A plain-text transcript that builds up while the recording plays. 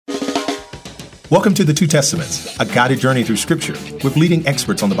Welcome to The Two Testaments, a guided journey through Scripture with leading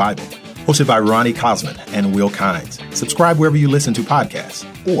experts on the Bible, hosted by Ronnie Cosman and Will Kynes. Subscribe wherever you listen to podcasts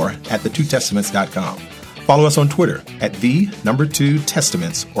or at thetwotestaments.com. Follow us on Twitter at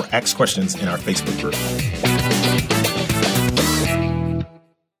 @2testaments or ask questions in our Facebook group.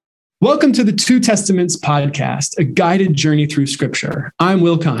 Welcome to the Two Testaments podcast, a guided journey through Scripture. I'm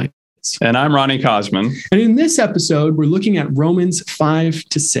Will Kynes. And I'm Ronnie Cosman. And in this episode, we're looking at Romans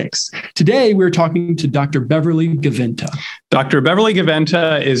 5-6. Today, we're talking to Dr. Beverly Gaventa. Dr. Beverly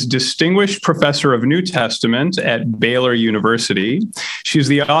Gaventa is Distinguished Professor of New Testament at Baylor University. She's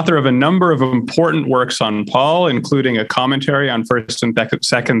the author of a number of important works on Paul, including a commentary on 1st and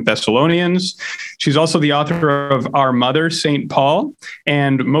 2nd Thessalonians. She's also the author of Our Mother, St. Paul,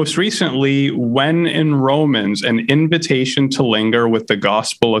 and most recently, When in Romans, an invitation to linger with the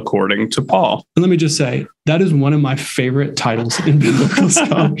gospel according to Paul. And let me just say, that is one of my favorite titles in biblical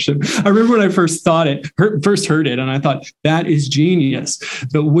scholarship. I remember when I first heard it, and I thought, that is genius.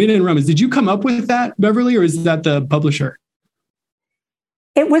 But When in Romans, did you come up with that, Beverly, or is that the publisher?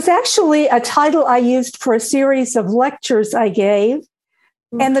 It was actually a title I used for a series of lectures I gave.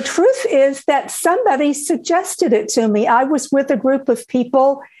 And the truth is that somebody suggested it to me. I was with a group of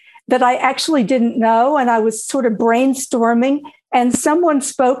people that I actually didn't know, and I was sort of brainstorming, and someone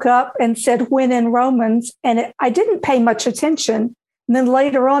spoke up and said, When in Romans, and I didn't pay much attention. And then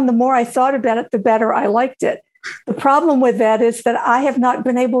later on, the more I thought about it, the better I liked it. The problem with that is that I have not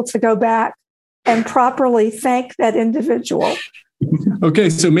been able to go back and properly thank that individual. Okay,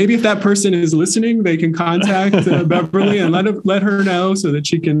 so maybe if that person is listening, they can contact Beverly and let her know so that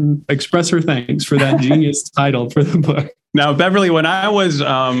she can express her thanks for that genius title for the book. Now, Beverly, when I was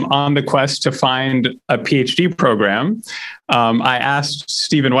on the quest to find a PhD program, I asked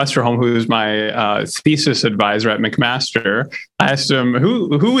Stephen Westerholm, who is my thesis advisor at McMaster, I asked him,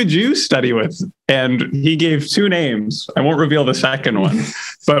 who would you study with? And he gave two names. I won't reveal the second one.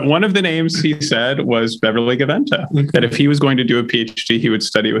 But one of the names he said was Beverly Gaventa, that if he was going to do a PhD, he would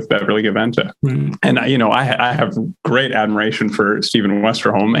study with Beverly Gaventa. Right. And, I have great admiration for Stephen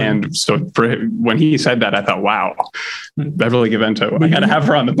Westerholm. Right. And so when he said that, I thought, wow, Beverly Gaventa, I got to have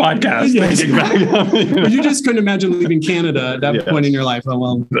her on the podcast. Yes. But you just couldn't imagine leaving Canada at that point in your life. Oh,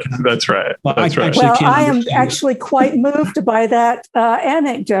 well. That's right. That's right. I am actually quite moved by that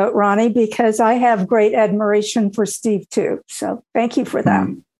anecdote, Ronnie, because I have great admiration for Steve, too. So thank you for that.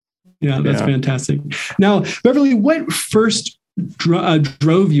 Yeah, that's fantastic. Now, Beverly, what first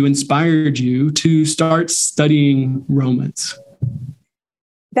drove you, inspired you to start studying Romans?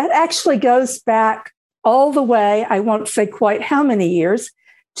 That actually goes back all the way, I won't say quite how many years,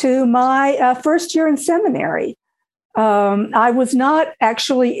 to my first year in seminary. I was not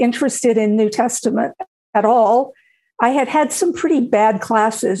actually interested in New Testament at all. I had some pretty bad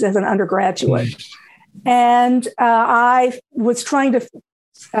classes as an undergraduate. And I was trying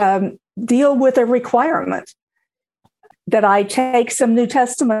to deal with a requirement that I take some New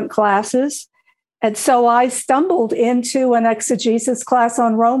Testament classes. And so I stumbled into an exegesis class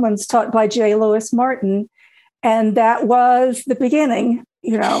on Romans taught by J. Lewis Martin. And that was the beginning,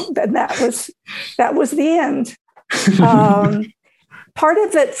 and that was the end. Part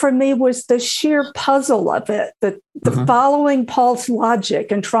of it for me was the sheer puzzle of it, the following Paul's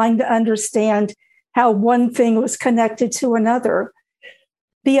logic and trying to understand how one thing was connected to another.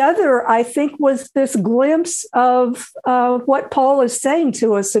 The other, I think, was this glimpse of what Paul is saying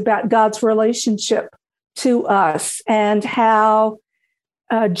to us about God's relationship to us and how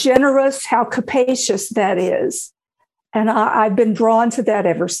generous, how capacious that is. And I've been drawn to that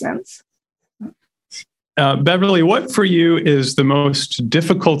ever since. Beverly, what for you is the most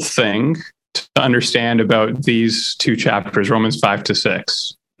difficult thing to understand about these two chapters, Romans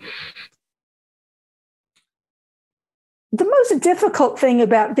 5-6? The most difficult thing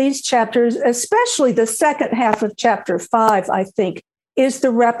about these chapters, especially the second half of chapter 5, I think, is the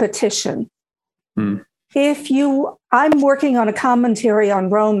repetition. I'm working on a commentary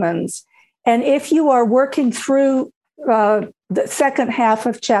on Romans, and if you are working through the second half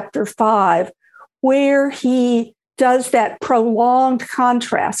of chapter 5, where he does that prolonged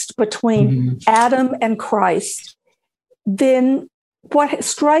contrast between Adam and Christ, then what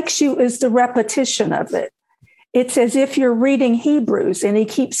strikes you is the repetition of it. It's as if you're reading Hebrews and he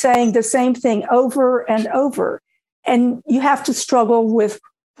keeps saying the same thing over and over. And you have to struggle with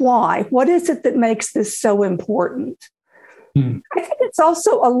why. What is it that makes this so important? I think it's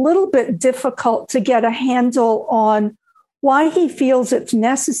also a little bit difficult to get a handle on why he feels it's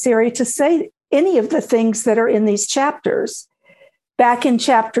necessary to say any of the things that are in these chapters. Back in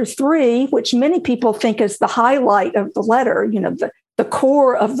chapter 3, which many people think is the highlight of the letter, the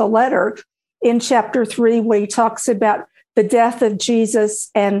core of the letter, in chapter 3, where he talks about the death of Jesus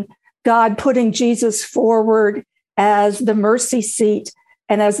and God putting Jesus forward as the mercy seat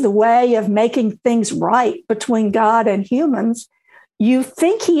and as the way of making things right between God and humans, you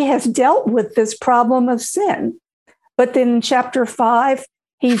think he has dealt with this problem of sin. But then in chapter 5,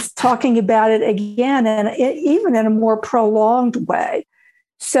 he's talking about it again, and even in a more prolonged way.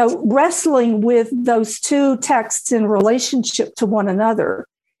 So wrestling with those two texts in relationship to one another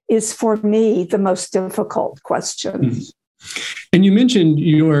is, for me, the most difficult question. Mm-hmm. And you mentioned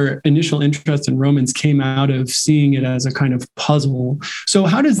your initial interest in Romans came out of seeing it as a kind of puzzle. So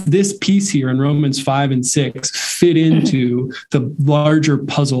how does this piece here in Romans 5 and 6 fit into the larger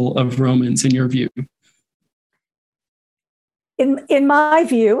puzzle of Romans in your view? In my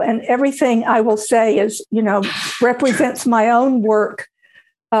view, and everything I will say is, represents my own work,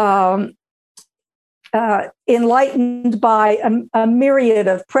 enlightened by a myriad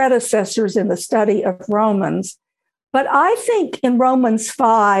of predecessors in the study of Romans. But I think in Romans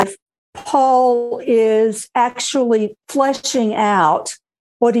 5, Paul is actually fleshing out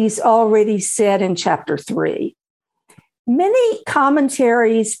what he's already said in chapter 3. Many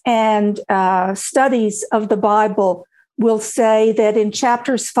commentaries and studies of the Bible will say that in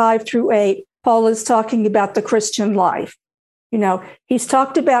chapters 5 through 8, Paul is talking about the Christian life. He's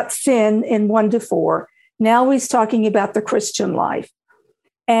talked about sin in 1 to 4. Now he's talking about the Christian life.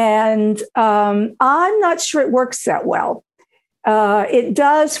 And I'm not sure it works that well. It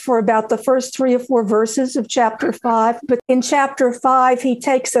does for about the first 3 or 4 verses of chapter 5. But in chapter 5, he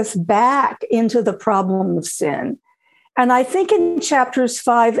takes us back into the problem of sin. And I think in chapters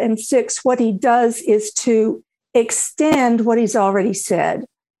 5 and 6, what he does is to extend what he's already said.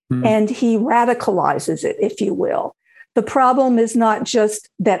 And he radicalizes it, if you will. The problem is not just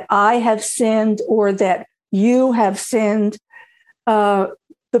that I have sinned or that you have sinned.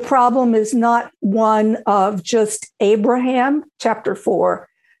 The problem is not one of just Abraham, chapter 4.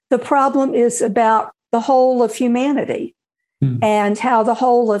 The problem is about the whole of humanity and how the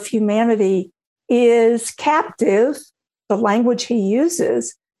whole of humanity is captive, the language he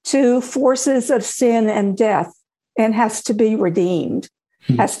uses, to forces of sin and death and has to be redeemed,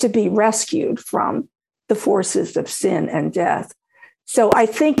 has to be rescued from the forces of sin and death. So I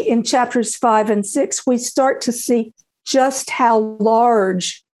think in chapters 5 and 6, we start to see just how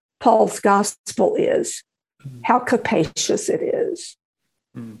large Paul's gospel is, how capacious it is.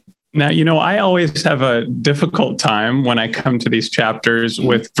 Now, I always have a difficult time when I come to these chapters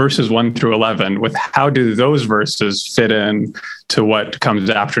with verses 1 through 11, with how do those verses fit in to what comes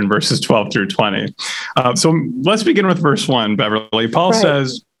after in verses 12 through 20. So let's begin with verse 1, Beverly. Paul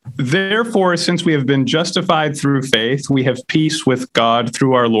says, "Therefore, since we have been justified through faith, we have peace with God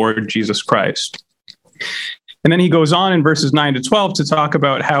through our Lord Jesus Christ." And then he goes on in verses 9 to 12 to talk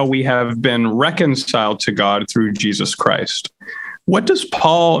about how we have been reconciled to God through Jesus Christ. What does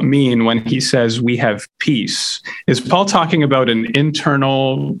Paul mean when he says we have peace? Is Paul talking about an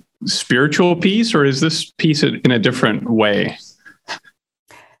internal spiritual peace, or is this peace in a different way?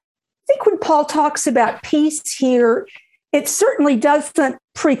 I think when Paul talks about peace here, it certainly doesn't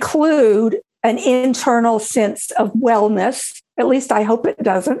preclude an internal sense of wellness. At least I hope it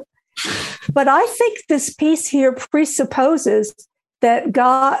doesn't. But I think this peace here presupposes that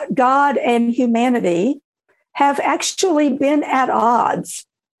God and humanity have actually been at odds.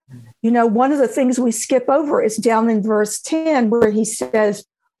 One of the things we skip over is down in verse 10, where he says,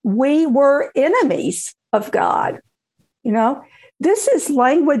 we were enemies of God. This is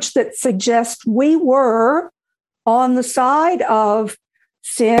language that suggests we were on the side of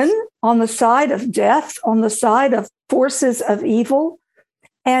sin, on the side of death, on the side of forces of evil.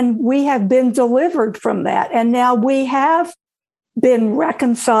 And we have been delivered from that. And now we have been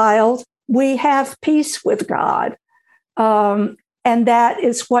reconciled. We have peace with God. And that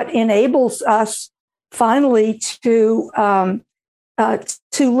is what enables us finally to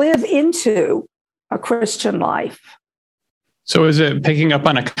live into a Christian life. So is it picking up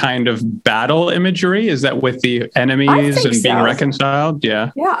on a kind of battle imagery? Is that with the enemies and being reconciled? Yeah.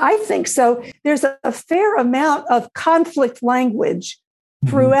 Yeah, I think so. There's a fair amount of conflict language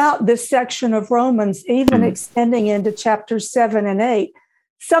throughout this section of Romans, even extending into chapters 7 and 8.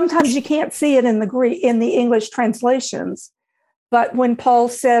 Sometimes you can't see it in the English translations, but when Paul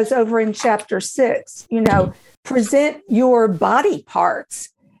says over in chapter 6, present your body parts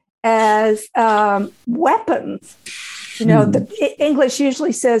as weapons. The English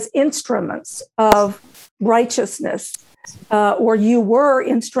usually says instruments of righteousness, or you were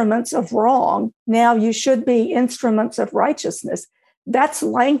instruments of wrong. Now you should be instruments of righteousness. That's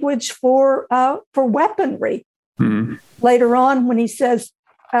language for weaponry. Later on, when he says,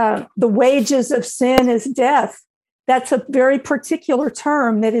 the wages of sin is death. That's a very particular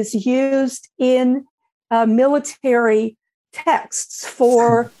term that is used in military texts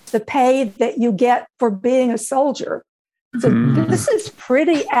for the pay that you get for being a soldier. So this is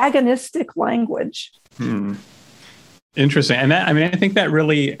pretty agonistic language. Interesting. And that, I think that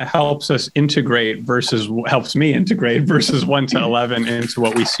really helps us helps me integrate verses 1 to 11 into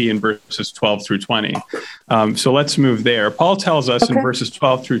what we see in verses 12 through 20. So let's move there. Paul tells us in verses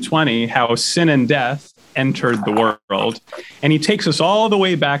 12 through 20 how sin and death entered the world. And he takes us all the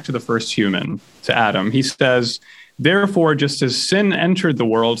way back to the first human, to Adam. He says, therefore, just as sin entered the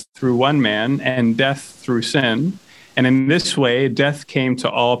world through one man and death through sin, and in this way, death came to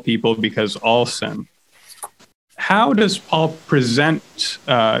all people because all sin. How does Paul present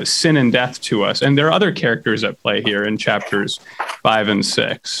sin and death to us? And there are other characters at play here in chapters 5 and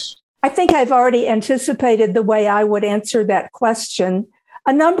 6. I think I've already anticipated the way I would answer that question.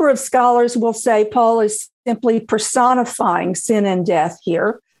 A number of scholars will say Paul is simply personifying sin and death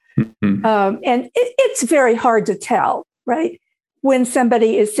here. And it's very hard to tell, right? When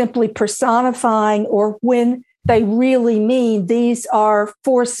somebody is simply personifying or when they really mean these are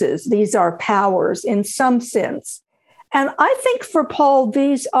forces, these are powers in some sense. And I think for Paul,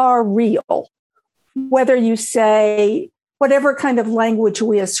 these are real, whether you say whatever kind of language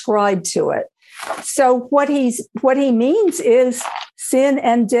we ascribe to it. So what he means is sin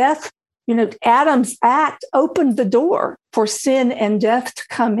and death. Adam's act opened the door for sin and death to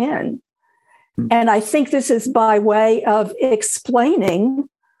come in. And I think this is by way of explaining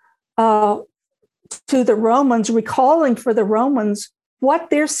to the Romans, recalling for the Romans what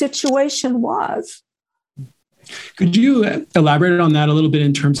their situation was. Could you elaborate on that a little bit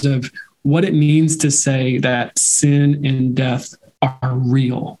in terms of what it means to say that sin and death are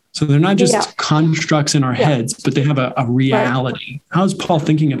real? So they're not just constructs in our heads, but they have a reality. Right. How's Paul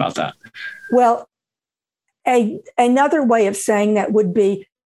thinking about that? Well, another way of saying that would be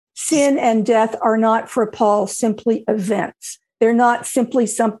sin and death are not for Paul simply events. They're not simply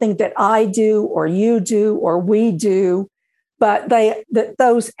something that I do or you do or we do, but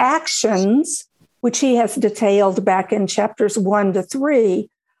those actions, which he has detailed back in chapters 1 to 3,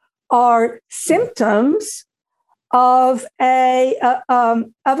 are symptoms of a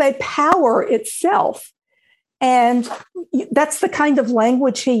power itself. And that's the kind of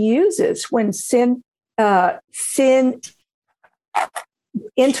language he uses when sin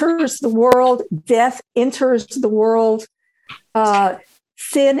enters the world, death enters the world.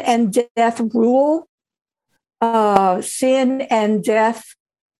 Sin and death rule, sin and death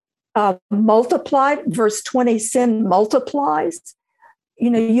multiply. Verse 20, sin multiplies.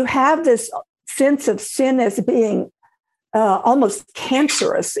 You have this sense of sin as being almost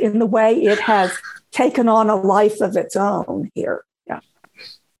cancerous in the way it has taken on a life of its own here.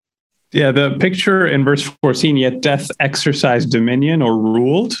 Yeah, the picture in verse 14, yet death exercised dominion or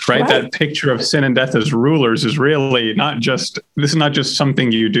ruled, right? That picture of sin and death as rulers is really this is not just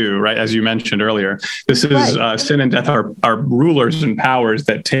something you do, right? As you mentioned earlier, this is sin and death are rulers and powers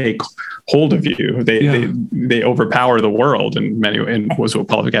that take hold of you. They overpower the world in was what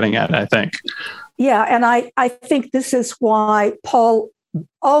Paul was getting at, I think. Yeah, and I think this is why Paul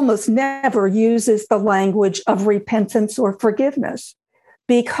almost never uses the language of repentance or forgiveness.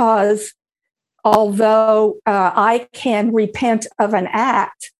 Because although I can repent of an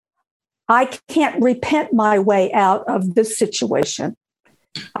act, I can't repent my way out of this situation.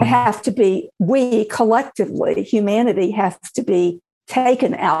 We collectively, humanity has to be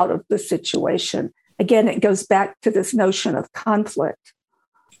taken out of the situation. Again, it goes back to this notion of conflict.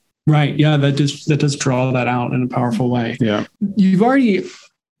 Right. Yeah, that does draw that out in a powerful way. Yeah. You've already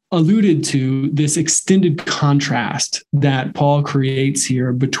alluded to this extended contrast that Paul creates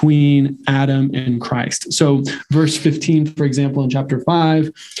here between Adam and Christ. So verse 15, for example, in chapter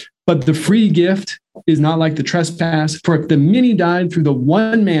 5, but the free gift is not like the trespass, for if the many died through the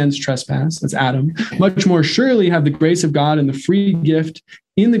one man's trespass, that's Adam, much more surely have the grace of God and the free gift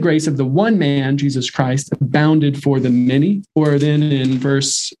in the grace of the one man, Jesus Christ, abounded for the many. Or then in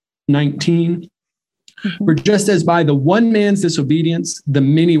verse 19, for just as by the one man's disobedience, the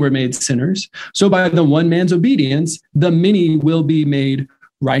many were made sinners, so by the one man's obedience, the many will be made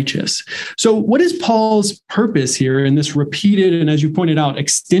righteous. So what is Paul's purpose here in this repeated and, as you pointed out,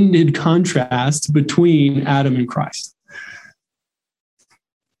 extended contrast between Adam and Christ?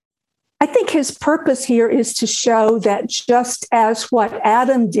 I think his purpose here is to show that just as what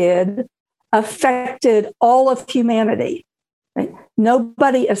Adam did affected all of humanity, right?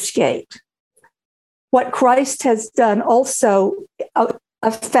 Nobody escaped. What Christ has done also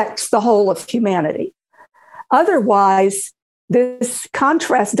affects the whole of humanity. Otherwise, this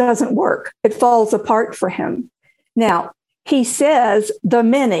contrast doesn't work. It falls apart for him. Now, he says the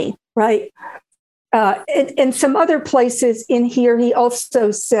many, right? In some other places in here, he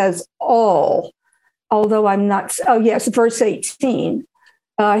also says all, although I'm not, verse 18,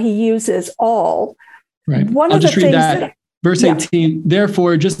 he uses all. Right. One I'll of the just read things that. Verse 18,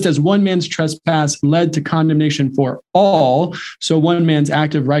 therefore, just as one man's trespass led to condemnation for all, so one man's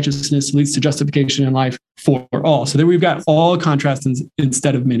act of righteousness leads to justification in life for all. So there we've got all contrast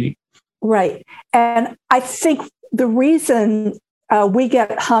instead of many. Right. And I think the reason we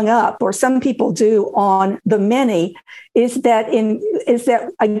get hung up, or some people do, on the many is that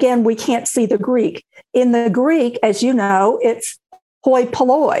again, we can't see the Greek. In the Greek, as you know, it's hoi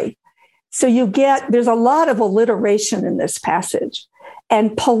polloi. So there's a lot of alliteration in this passage.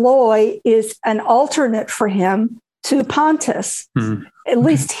 And polloi is an alternate for him to Pontus. At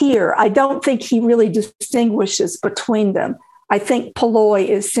least here, I don't think he really distinguishes between them. I think polloi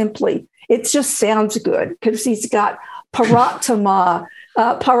is simply, it just sounds good because he's got paraptoma,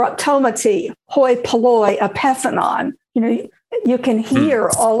 paraptomati, hoi polloi, epiphanon. You can hear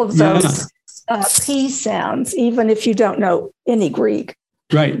all of those P sounds, even if you don't know any Greek.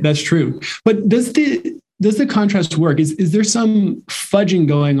 Right, that's true. But does the contrast work? Is there some fudging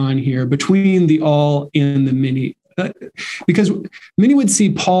going on here between the all and the many? Because many would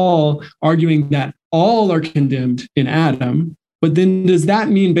see Paul arguing that all are condemned in Adam, but then does that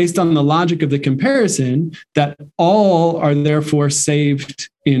mean, based on the logic of the comparison, that all are therefore saved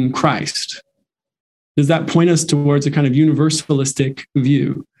in Christ? Does that point us towards a kind of universalistic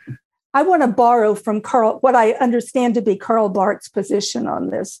view? I want to borrow from what I understand to be Karl Barth's position on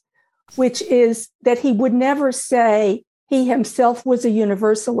this, which is that he would never say he himself was a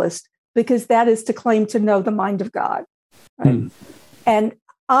universalist, because that is to claim to know the mind of God. Right? And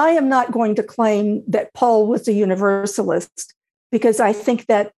I am not going to claim that Paul was a universalist, because I think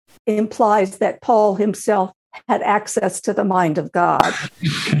that implies that Paul himself had access to the mind of God.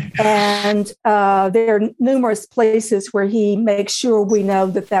 And there are numerous places where he makes sure we know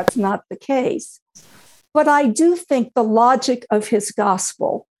that that's not the case. But I do think the logic of his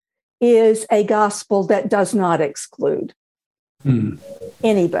gospel is a gospel that does not exclude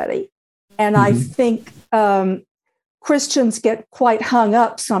anybody. And I think Christians get quite hung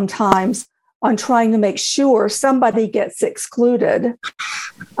up sometimes on trying to make sure somebody gets excluded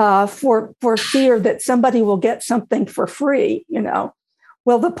for fear that somebody will get something for free,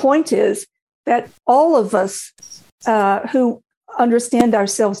 Well, the point is that all of us who understand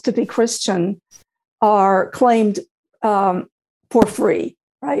ourselves to be Christian are claimed for free,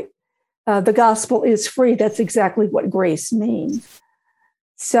 right? The gospel is free. That's exactly what grace means.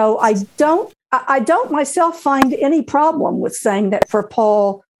 So I don't myself find any problem with saying that for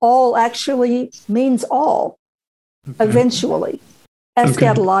Paul, all actually means all, eventually,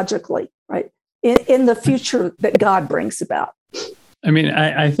 eschatologically, right? In the future that God brings about. I mean,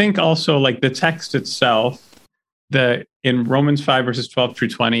 I think also, like, the text itself, in Romans 5, verses 12 through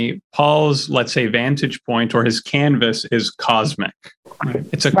 20, Paul's, let's say, vantage point or his canvas is cosmic. Right.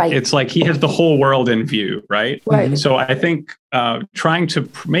 It's like he has the whole world in view, right? Right. So I think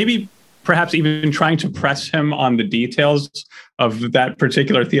perhaps even trying to press him on the details of that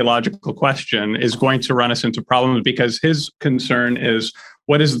particular theological question is going to run us into problems, because his concern is,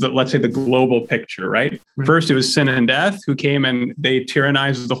 what is let's say, the global picture, right? First, it was sin and death who came and they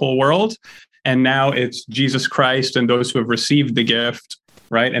tyrannized the whole world. And now it's Jesus Christ and those who have received the gift,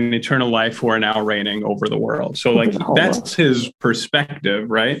 right, and eternal life, who are now reigning over the world. So, like, that's his perspective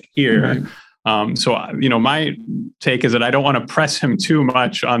right here. Right. So, my take is that I don't want to press him too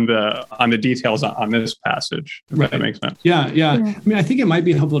much on the details on this passage. If that makes sense. Yeah. I mean, I think it might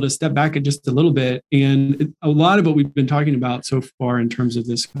be helpful to step back just a little bit. And a lot of what we've been talking about so far in terms of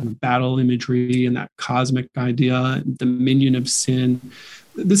this kind of battle imagery and that cosmic idea, dominion of sin,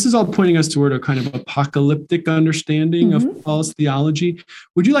 this is all pointing us toward a kind of apocalyptic understanding of Paul's theology.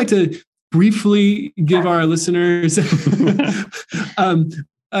 Would you like to briefly give our listeners an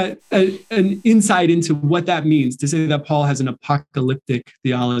insight into what that means to say that Paul has an apocalyptic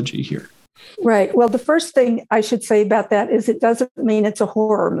theology here? Right. Well, the first thing I should say about that is it doesn't mean it's a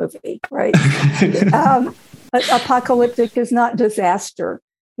horror movie, right? Apocalyptic is not disaster.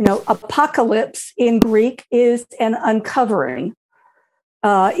 Apocalypse in Greek is an uncovering.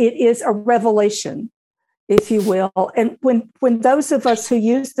 It is a revelation, if you will. And when those of us who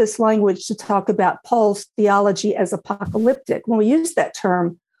use this language to talk about Paul's theology as apocalyptic, when we use that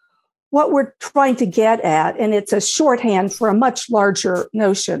term, what we're trying to get at, and it's a shorthand for a much larger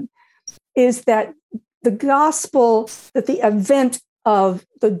notion, is that the gospel, that the event of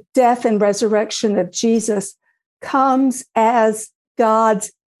the death and resurrection of Jesus comes as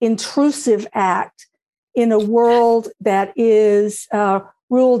God's intrusive act in a world that is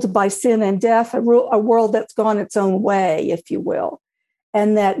ruled by sin and death, a world that's gone its own way, if you will,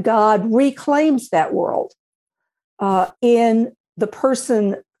 and that God reclaims that world in the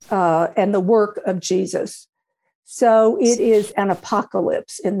person and the work of Jesus. So it is an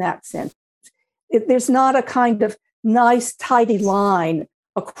apocalypse in that sense. There's not a kind of nice, tidy line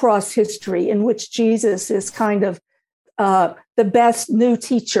across history in which Jesus is kind of the best new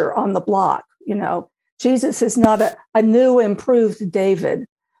teacher on the block. You know, Jesus is not a new, improved David.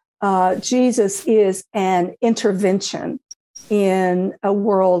 Jesus is an intervention in a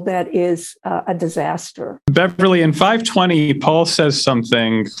world that is a disaster. Beverly, in 520, Paul says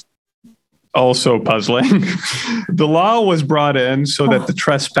something also puzzling. The law was brought in so that the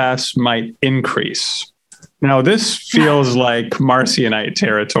trespass might increase. Now, this feels like Marcionite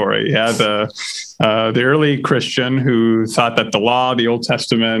territory. Yeah, the early Christian who thought that the law, the Old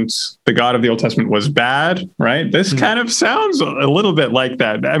Testament, the God of the Old Testament was bad, right? This kind of sounds a little bit like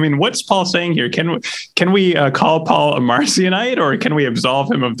that. I mean, what's Paul saying here? Can we call Paul a Marcionite, or can we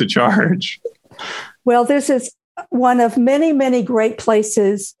absolve him of the charge? Well, this is one of many, many great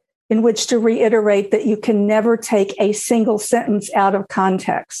places in which to reiterate that you can never take a single sentence out of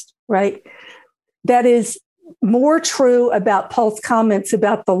context, right? That is more true about Paul's comments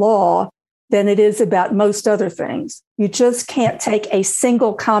about the law than it is about most other things. You just can't take a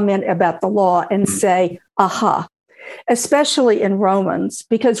single comment about the law and say, aha, especially in Romans,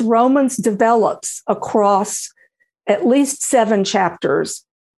 because Romans develops across at least 7 chapters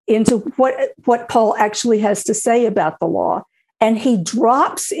into what Paul actually has to say about the law. And he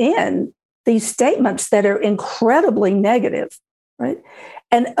drops in these statements that are incredibly negative, right?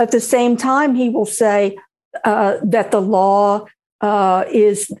 And at the same time, he will say that the law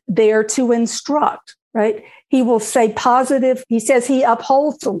is there to instruct, right? He will say positive. He says he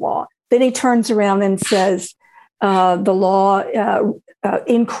upholds the law. Then he turns around and says the law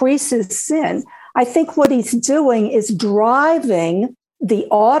increases sin. I think what he's doing is driving the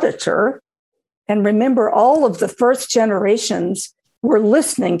auditor. And remember, all of the first generations were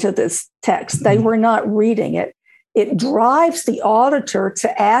listening to this text. They were not reading it. It drives the auditor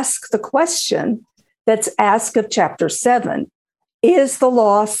to ask the question that's asked of chapter 7. Is the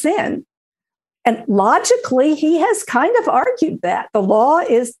law sin? And logically, he has kind of argued that the law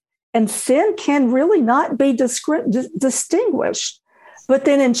is, and sin can really not be distinguished. But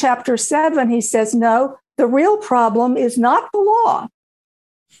then in chapter 7, he says, no, the real problem is not the law.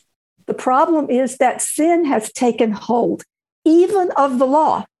 The problem is that sin has taken hold, even of the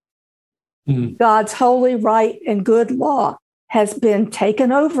law. God's holy, right, and good law has been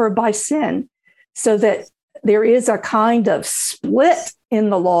taken over by sin, so that there is a kind of split in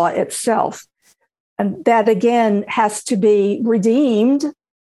the law itself. And that, again, has to be redeemed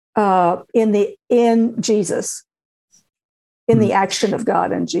in Jesus, in the action of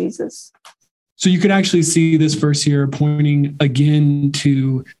God and Jesus. So you could actually see this verse here pointing again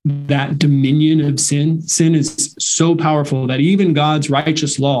to that dominion of sin. Sin is so powerful that even God's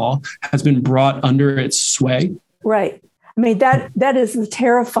righteous law has been brought under its sway. Right. I mean, that is the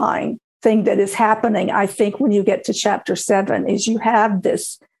terrifying thing that is happening, I think, when you get to chapter 7, is you have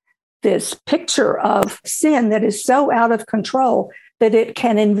this picture of sin that is so out of control that it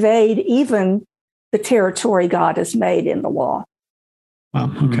can invade even the territory God has made in the law.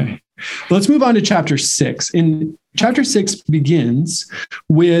 Wow. Okay. Let's move on to chapter 6. And chapter 6 begins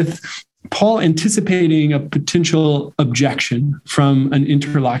with Paul anticipating a potential objection from an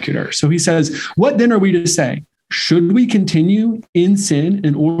interlocutor. So he says, what then are we to say? Should we continue in sin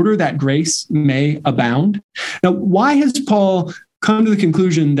in order that grace may abound? Now, why has Paul come to the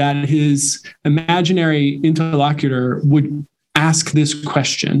conclusion that his imaginary interlocutor would ask this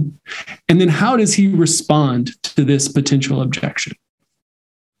question? And then how does he respond to this potential objection?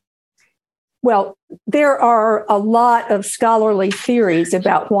 Well, there are a lot of scholarly theories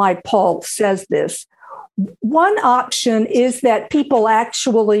about why Paul says this. One option is that people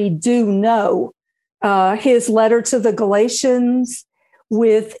actually do know his letter to the Galatians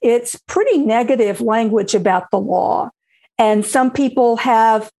with its pretty negative language about the law. And some people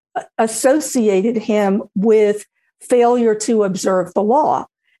have associated him with failure to observe the law.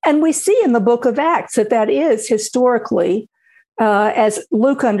 And we see in the book of Acts that is historically, as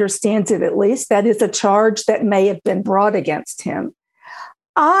Luke understands it at least, that is a charge that may have been brought against him.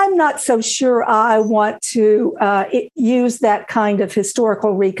 I'm not so sure I want to use that kind of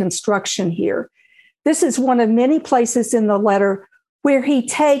historical reconstruction here. This is one of many places in the letter where he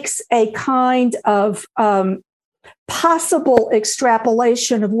takes a kind of possible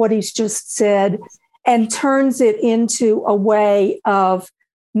extrapolation of what he's just said and turns it into a way of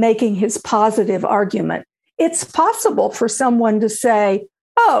making his positive argument. It's possible for someone to say,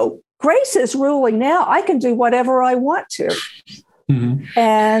 oh, grace is ruling now. I can do whatever I want to. Mm-hmm.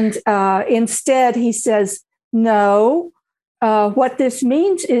 And instead, he says, no, what this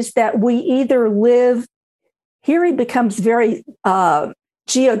means is that we either live, here he becomes very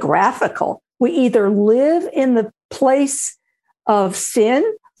geographical. We either live in the place of sin,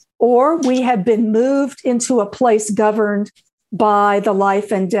 or we have been moved into a place governed by the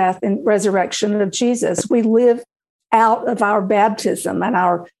life and death and resurrection of Jesus. We live out of our baptism and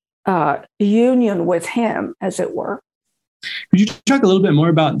our union with him, as it were. Could you talk a little bit more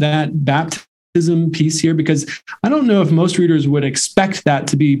about that baptism piece here? Because I don't know if most readers would expect that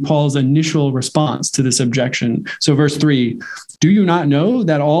to be Paul's initial response to this objection. So verse 3, do you not know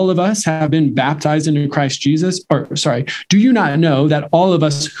that all of us have been baptized into Christ Jesus? Do you not know that all of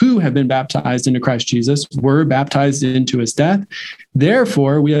us who have been baptized into Christ Jesus were baptized into his death?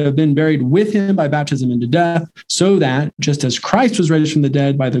 Therefore, we have been buried with him by baptism into death, so that just as Christ was raised from the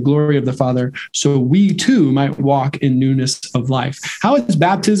dead by the glory of the Father, so we too might walk in newness of life. How is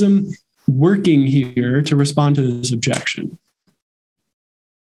baptism working here to respond to this objection?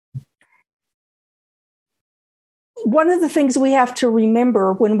 One of the things we have to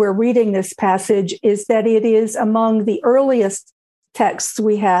remember when we're reading this passage is that it is among the earliest texts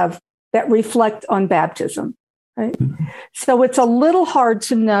we have that reflect on baptism. Right? Mm-hmm. So it's a little hard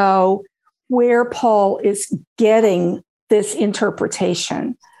to know where Paul is getting this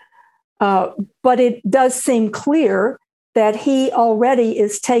interpretation. But it does seem clear that he already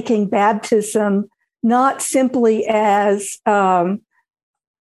is taking baptism not simply as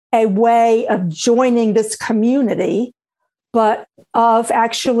a way of joining this community, but of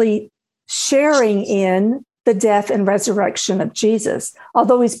actually sharing in the death and resurrection of Jesus.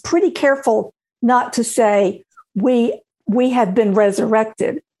 Although he's pretty careful not to say, we have been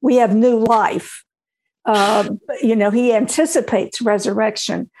resurrected, we have new life. He anticipates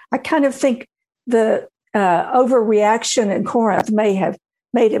resurrection. I kind of think the overreaction in Corinth may have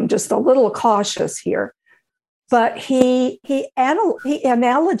made him just a little cautious here. But he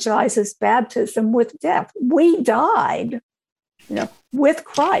analogizes baptism with death. We died, with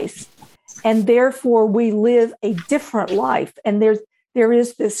Christ, and therefore we live a different life. And there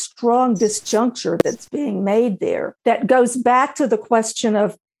is this strong disjuncture that's being made there that goes back to the question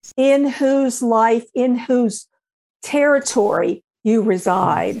of in whose life, in whose territory you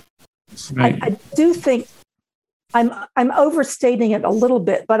reside. Right. I do think I'm overstating it a little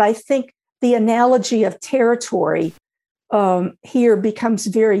bit, but I think the analogy of territory here becomes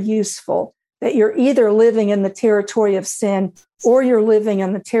very useful, that you're either living in the territory of sin or you're living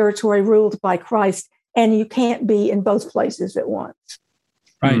in the territory ruled by Christ, and you can't be in both places at once.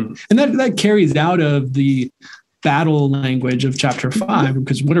 Right. And that carries out of the battle language of chapter 5,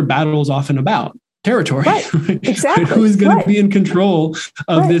 because what are battles often about? Territory. Right. Exactly. Who is going to be in control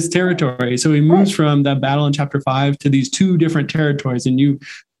of this territory? So he moves from that battle in chapter 5 to these two different territories. And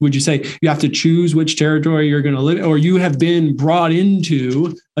would you say you have to choose which territory you're going to live in, or you have been brought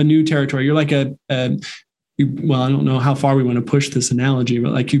into a new territory? You're like I don't know how far we want to push this analogy,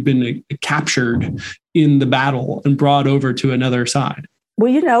 but like you've been captured in the battle and brought over to another side.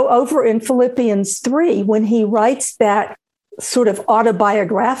 Well, over in Philippians 3, when he writes that sort of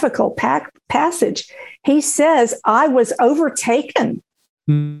autobiographical passage, he says, I was overtaken.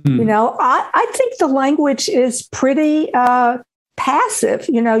 Mm-hmm. I think the language is pretty passive.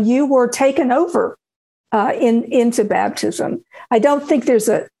 You were taken over into baptism. I don't think there's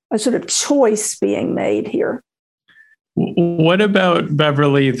a sort of choice being made here. What about,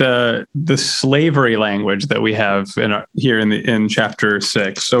 Beverly, the slavery language that we have in chapter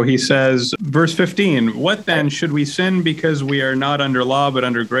 6? So he says, verse 15, what then, should we sin because we are not under law but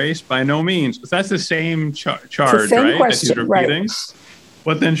under grace? By no means. But that's the same charge, right? Question, that he's repeating. Right.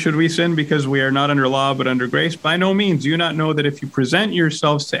 What then, should we sin because we are not under law but under grace? By no means. Do you not know that if you present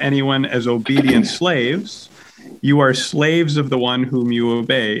yourselves to anyone as obedient slaves, you are slaves of the one whom you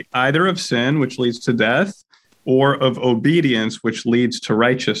obey, either of sin, which leads to death, or of obedience, which leads to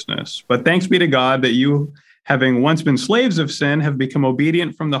righteousness. But thanks be to God that you, having once been slaves of sin, have become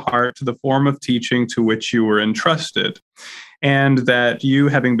obedient from the heart to the form of teaching to which you were entrusted, and that you,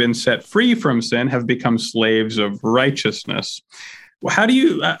 having been set free from sin, have become slaves of righteousness. How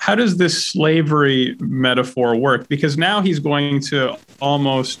does this slavery metaphor work? Because now he's going to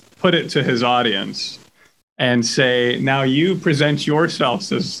almost put it to his audience and say, now you present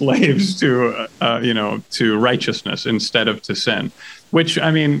yourselves as slaves to righteousness instead of to sin, which,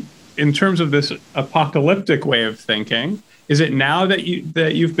 I mean, in terms of this apocalyptic way of thinking, is it now that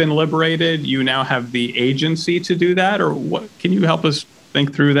you've been liberated, you now have the agency to do that, or what? Can you help us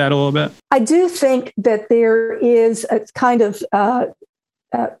think through that a little bit? I do think that there is a kind of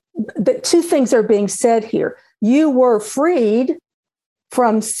that two things are being said here. You were freed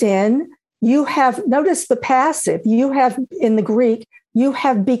from sin. You have, notice the passive, you have, in the Greek, you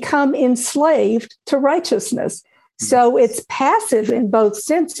have become enslaved to righteousness. So it's passive in both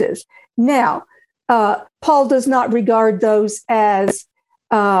senses. Now, Paul does not regard those as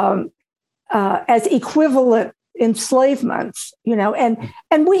equivalent enslavements,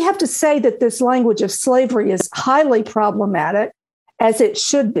 and we have to say that this language of slavery is highly problematic, as it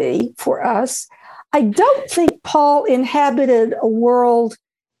should be for us. I don't think Paul inhabited a world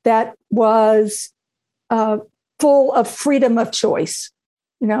that was full of freedom of choice.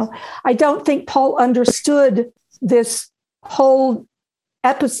 I don't think Paul understood this whole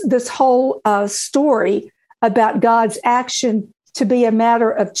story about God's action to be a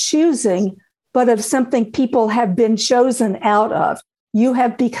matter of choosing, but of something people have been chosen out of. You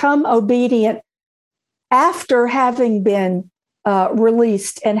have become obedient after having been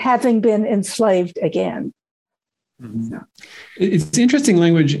released and having been enslaved again. Mm-hmm. It's interesting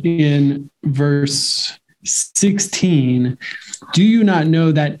language in verse 16. Do you not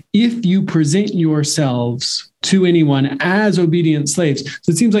know that if you present yourselves to anyone as obedient slaves?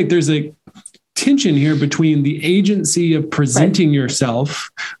 So it seems like there's a tension here between the agency of presenting yourself,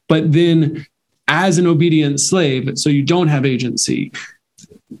 but then as an obedient slave, so you don't have agency.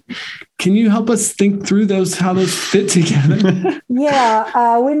 Can you help us think through how those fit together?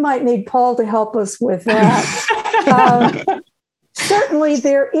 Yeah, we might need Paul to help us with that. Certainly,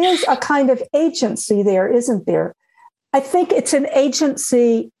 there is a kind of agency there, isn't there? I think it's an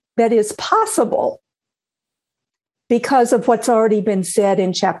agency that is possible because of what's already been said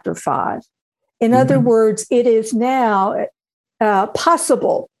in chapter 5. In other words, it is now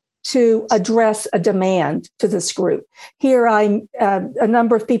possible to address a demand to this group. Here, a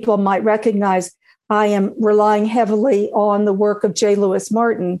number of people might recognize I am relying heavily on the work of J. Lewis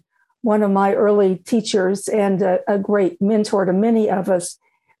Martin, one of my early teachers and a great mentor to many of us.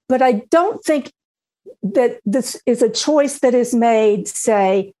 But I don't think that this is a choice that is made,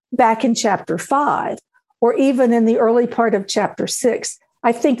 say, back in chapter 5, or even in the early part of chapter 6.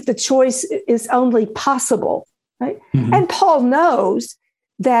 I think the choice is only possible, right? Mm-hmm. And Paul knows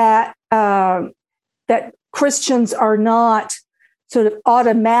that that Christians are not sort of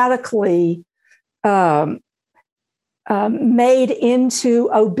automatically made into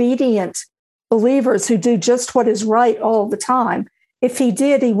obedient believers who do just what is right all the time. If he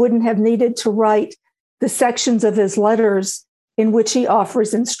did, he wouldn't have needed to write the sections of his letters in which he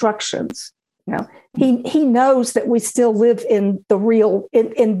offers instructions. He knows that we still live in the real,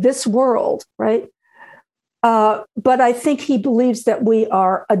 in this world, right? But I think he believes that we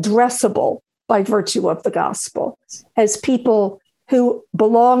are addressable by virtue of the gospel as people who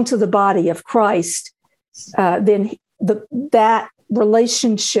belong to the body of Christ. Then that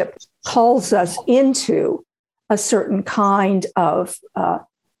relationship calls us into a certain kind of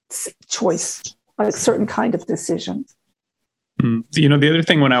choice, a certain kind of decision. The other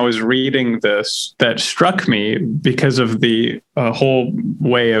thing when I was reading this that struck me because of the whole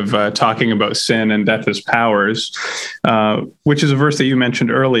way of talking about sin and death as powers, which is a verse that you mentioned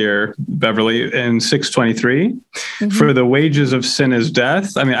earlier, Beverly, in 6:23, for the wages of sin is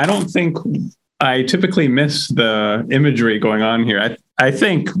death. I mean, I don't think I typically miss the imagery going on here. I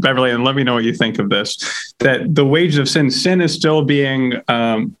think, Beverly, and let me know what you think of this, that the wages of sin is still being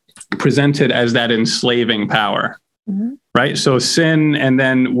presented as that enslaving power. Mm-hmm. Right. So sin, and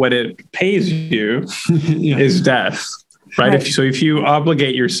then what it pays you is death. Right. If you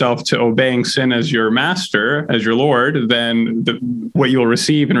obligate yourself to obeying sin as your master, as your Lord, then what you'll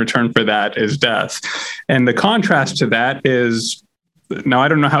receive in return for that is death. And the contrast to that is, now I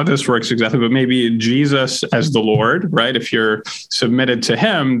don't know how this works exactly, but maybe Jesus as the Lord, right? If you're submitted to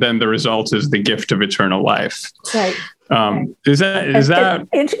him, then the result is the gift of eternal life. Right. Is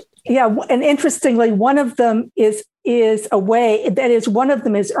that? Yeah. And interestingly, one of them is a way, that is, one of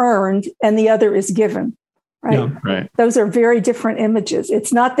them is earned and the other is given, right? Yeah, right. Those are very different images.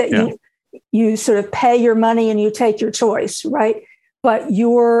 It's not that you sort of pay your money and you take your choice, right? But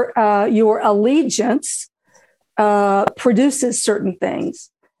your allegiance produces certain things.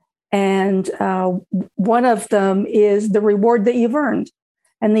 And one of them is the reward that you've earned.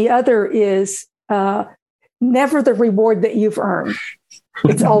 And the other is never the reward that you've earned.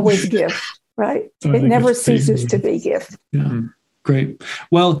 It's always gift, right? It never ceases to be gift. Yeah. Great.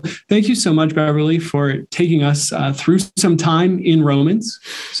 Well, thank you so much, Beverly, for taking us through some time in Romans.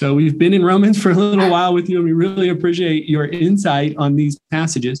 So we've been in Romans for a little while with you, and we really appreciate your insight on these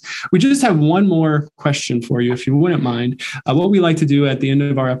passages. We just have one more question for you, if you wouldn't mind. What we like to do at the end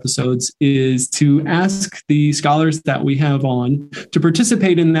of our episodes is to ask the scholars that we have on to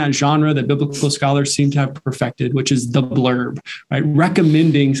participate in that genre that biblical scholars seem to have perfected, which is the blurb, right?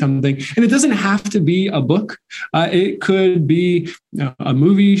 Recommending something. And it doesn't have to be a book. It could be a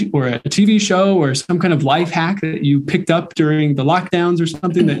movie or a TV show or some kind of life hack that you picked up during the lockdowns or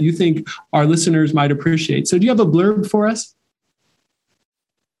something that you think our listeners might appreciate. So do you have a blurb for us?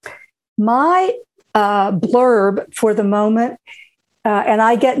 My blurb for the moment, and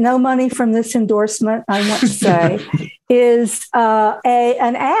I get no money from this endorsement, I want to say, is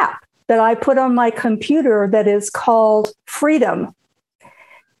an app that I put on my computer that is called Freedom.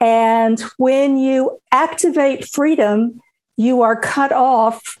 And when you activate Freedom, you are cut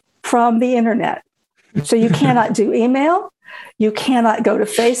off from the internet. So you cannot do email. You cannot go to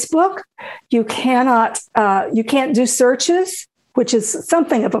Facebook. You can't do searches, which is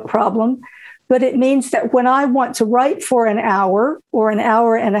something of a problem. But it means that when I want to write for an hour or an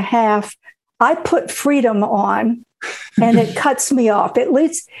hour and a half, I put Freedom on and it cuts me off. At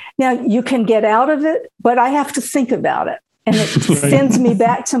least now you can get out of it, but I have to think about it. And it sends me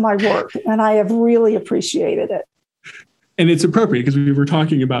back to my work. And I have really appreciated it. And it's appropriate because we were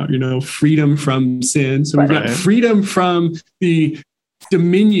talking about, freedom from sin. So we've got freedom from the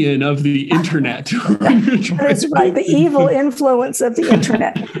dominion of the internet. That's right. The evil influence of the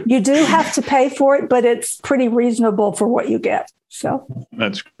internet. You do have to pay for it, but it's pretty reasonable for what you get. So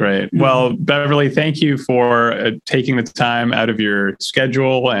that's great. Well, Beverly, thank you for taking the time out of your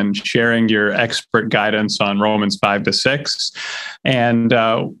schedule and sharing your expert guidance on Romans 5-6. And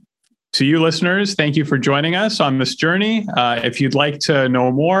to you listeners, thank you for joining us on this journey. If you'd like to know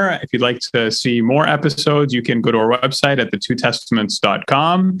more, if you'd like to see more episodes, you can go to our website at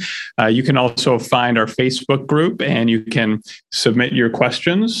thetwotestaments.com. You can also find our Facebook group and you can submit your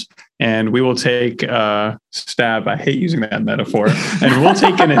questions. And we will take a stab. I hate using that metaphor. And we'll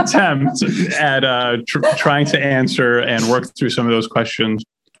take an attempt at trying to answer and work through some of those questions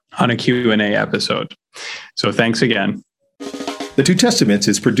on a Q&A episode. So thanks again. The Two Testaments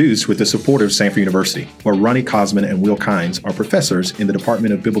is produced with the support of Samford University, where Ronnie Cosman and Will Kynes are professors in the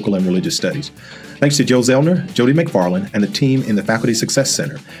Department of Biblical and Religious Studies. Thanks to Joe Zellner, Jody McFarland, and the team in the Faculty Success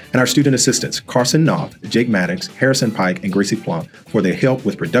Center, and our student assistants, Carson Knopf, Jake Maddox, Harrison Pike, and Gracie Plump, for their help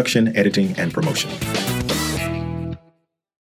with production, editing, and promotion.